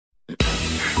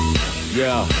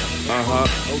Yeah,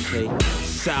 okay.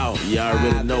 South, you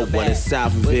already know, boy. It's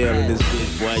Soufville in this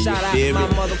bitch, boy. You feel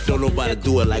me? Don't nobody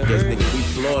do it like us, nigga. We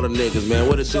Florida niggas, man.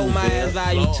 What it do,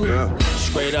 man?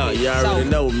 Straight up, you already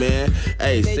know, man.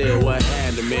 Hey, said what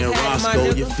happened, man.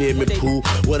 Roscoe, you feel me? Pooh,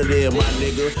 what it is, my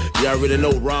nigga. You already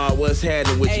know, Rod, what's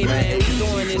happening with you, man?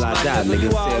 ABC fly die,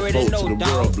 nigga. Said folks to the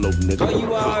world blow, nigga.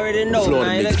 You already know,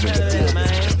 Florida niggas,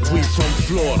 man. We from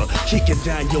Florida, kicking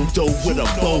down your door with a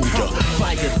boulder.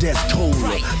 Fire that's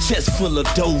colder, chest full of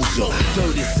dozer.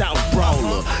 Dirty South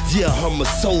brawler, yeah, I'm a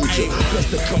soldier.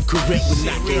 Best to come correct with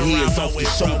knocking heads off your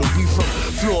shoulder. We from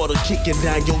Florida, kicking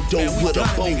down your door with a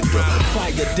boulder.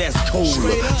 Fire that's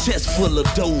colder, chest full of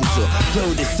dozer.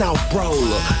 Dirty South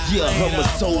brawler, yeah, I'm a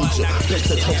soldier.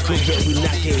 Best to come correct with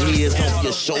knocking heads off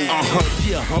your shoulder.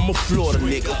 Yeah, I'm a Florida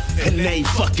nigga, and they ain't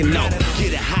fucking out.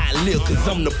 Get it high and live, cause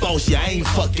I'm the boss, yeah, I ain't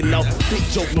fucking out. Big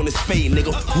joke when it's spade,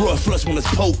 nigga. Roy flush when it's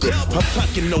poker. I'm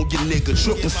talking on your nigga.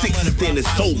 Triple sixes, then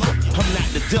it's over. I'm not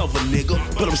the devil, nigga,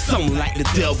 but I'm something like the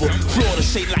devil. Florida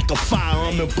shaped like a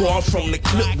firearm, and boy, I'm from the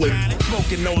clip with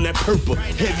smoking on that purple,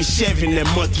 heavy Chevy in that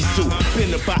monkey suit.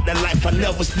 Been about that life, I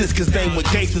never snitch, cause they ain't what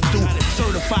gangsters do.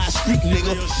 Certified street,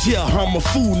 nigga. Yeah, I'm a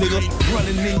fool, nigga.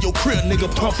 Running in your crib,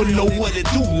 nigga. Pumping, know what it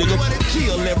do, nigga.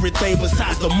 Kill everything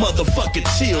besides the motherfucking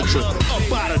children.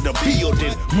 Up out of the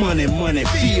building. Money,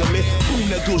 feel me? Boom,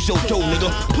 that goes your dough, nigga.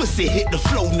 Pussy hit the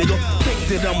flow, nigga. Think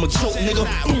that I'm a joke, nigga.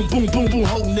 Boom, boom, boom, boom,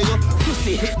 ho, nigga.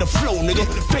 Pussy hit the flow, nigga.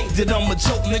 Think that I'm a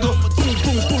joke, nigga. Boom,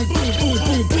 boom, boom, boom, boom,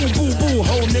 boom, boom, boom, boom,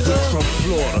 ho, nigga. From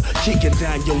Florida, kicking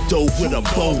down your door with a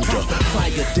boulder.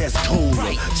 Fire that's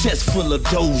colder, chest full of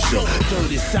dozer.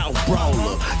 Dirty South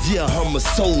brawler, yeah, I'm a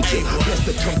soldier. Best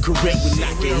to come correct with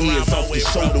knocking heads off your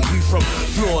shoulder. We from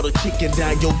Florida, kicking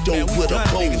down your door with a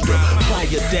boulder. Fire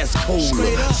that's colder,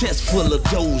 chest full of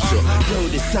dozer.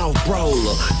 Dirty South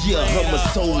brawler, yeah, I'm a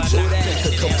soldier. Best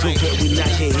to come correct with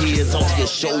knocking heads off your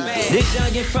shoulder. This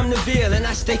youngin' from the Ville, and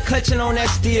I stay clutching on that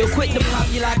steel. Quick to pop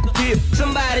you like a pill.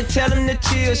 Somebody tell him to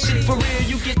chill. Shit for real,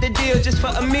 you get the deal. Just for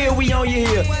a meal, we on your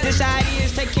heel. This how it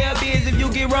is, take care of biz. If you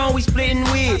get wrong, we splitting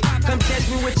wigs. Come test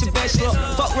me with your best look.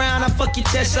 Fuck round, I fuck your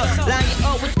chest up. Line you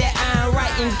up with that iron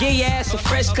right and give your ass a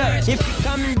fresh cut. If you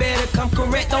coming better, come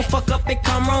correct. Don't fuck up and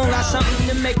come wrong. Got something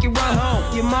to make you run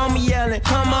home. Your mama yelling,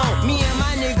 come on. Me and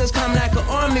my niggas come like an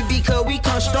army because we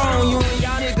come strong. You and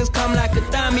y'all niggas come like a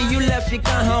dummy. You left your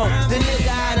gun home. The nigga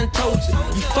I done told you,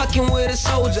 you fucking with a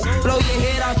soldier. Blow your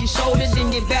head off your shoulder,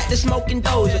 then get back to smoking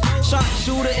dozer. Sharp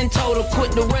shooter and total,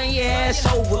 quick to run your ass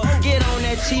over. Get on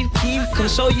that Chief Keef, come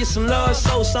show you some love.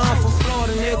 So song from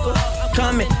Florida, nigga.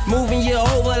 Coming, moving you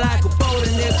over like a boulder,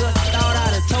 nigga. Thought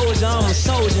I done told you I'm a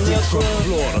soldier, nigga. From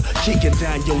Florida, kicking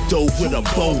down your door with a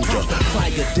boulder.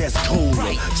 Fire that's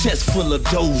colder, chest full of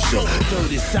dozer.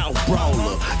 Dirty South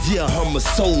brawler, yeah, I'm a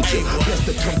soldier. Best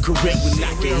to come correct with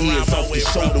knocking heads off your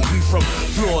shoulder. We from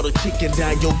Florida, kicking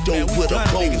down your door with a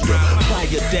boulder. Fire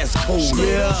that's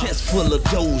colder, chest full of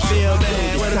dozer.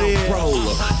 Dirty South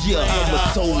brawler, yeah, I'm a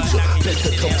soldier. Best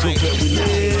to come correct with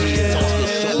knocking heads off your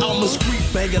shoulder. I'm a street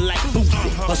banger like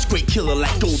Boosie, a straight killer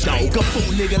like Go Dog, a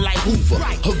fool nigga like Hoover,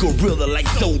 a gorilla like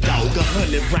Soul Dog, a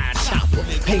 100-ride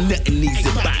chopper. Ain't nothing easy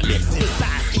about me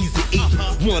besides Easy E.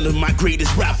 One of my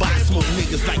greatest rappers. I smoke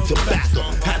niggas like tobacco.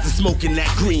 After smoking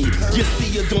that green, you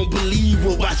still don't believe.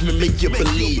 Well, watch me make you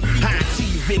believe. I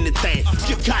achieve anything.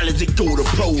 Skip college and go to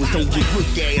pros. Don't get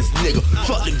rich ass nigga.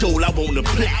 Fuck the goal, I want the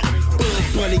platinum.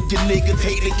 Buzz bunny, your nigga,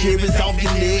 take the carrots off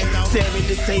your neck. Sammy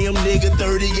the same nigga,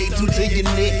 38 to your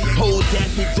neck. Hold that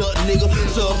bitch up, nigga.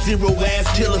 Sub-zero ass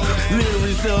killer.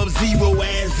 Literally sub-zero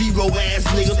ass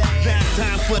nigga. Last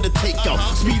time for the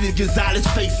takeoff. Speedy Gonzalez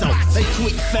face off. They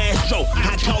quick fast draw.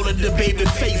 I call it the baby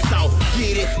face off.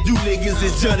 Get it? You niggas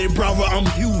is Johnny Bravo, I'm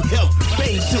Hugh Hef.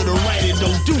 Bang to the right and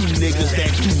don't do niggas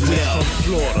that do well. From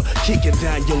Florida, kicking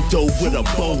down your door with a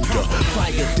boulder.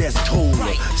 Fire that's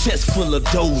colder, chest full of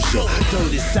dozer.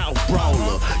 Dirty South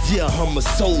brawler, yeah, I'm a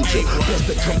soldier. Best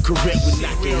to come correct with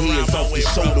knocking heads off your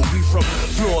shoulder. We from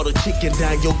Florida, kicking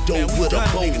down your door with a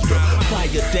boulder. Fire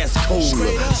that's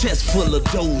colder, chest full of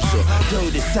dozer.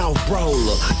 Dirty South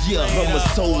brawler, yeah, I'm a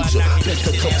soldier. Best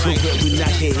to come correct with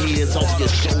knocking heads off your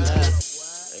shoulder.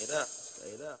 Straight up,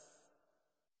 straight up.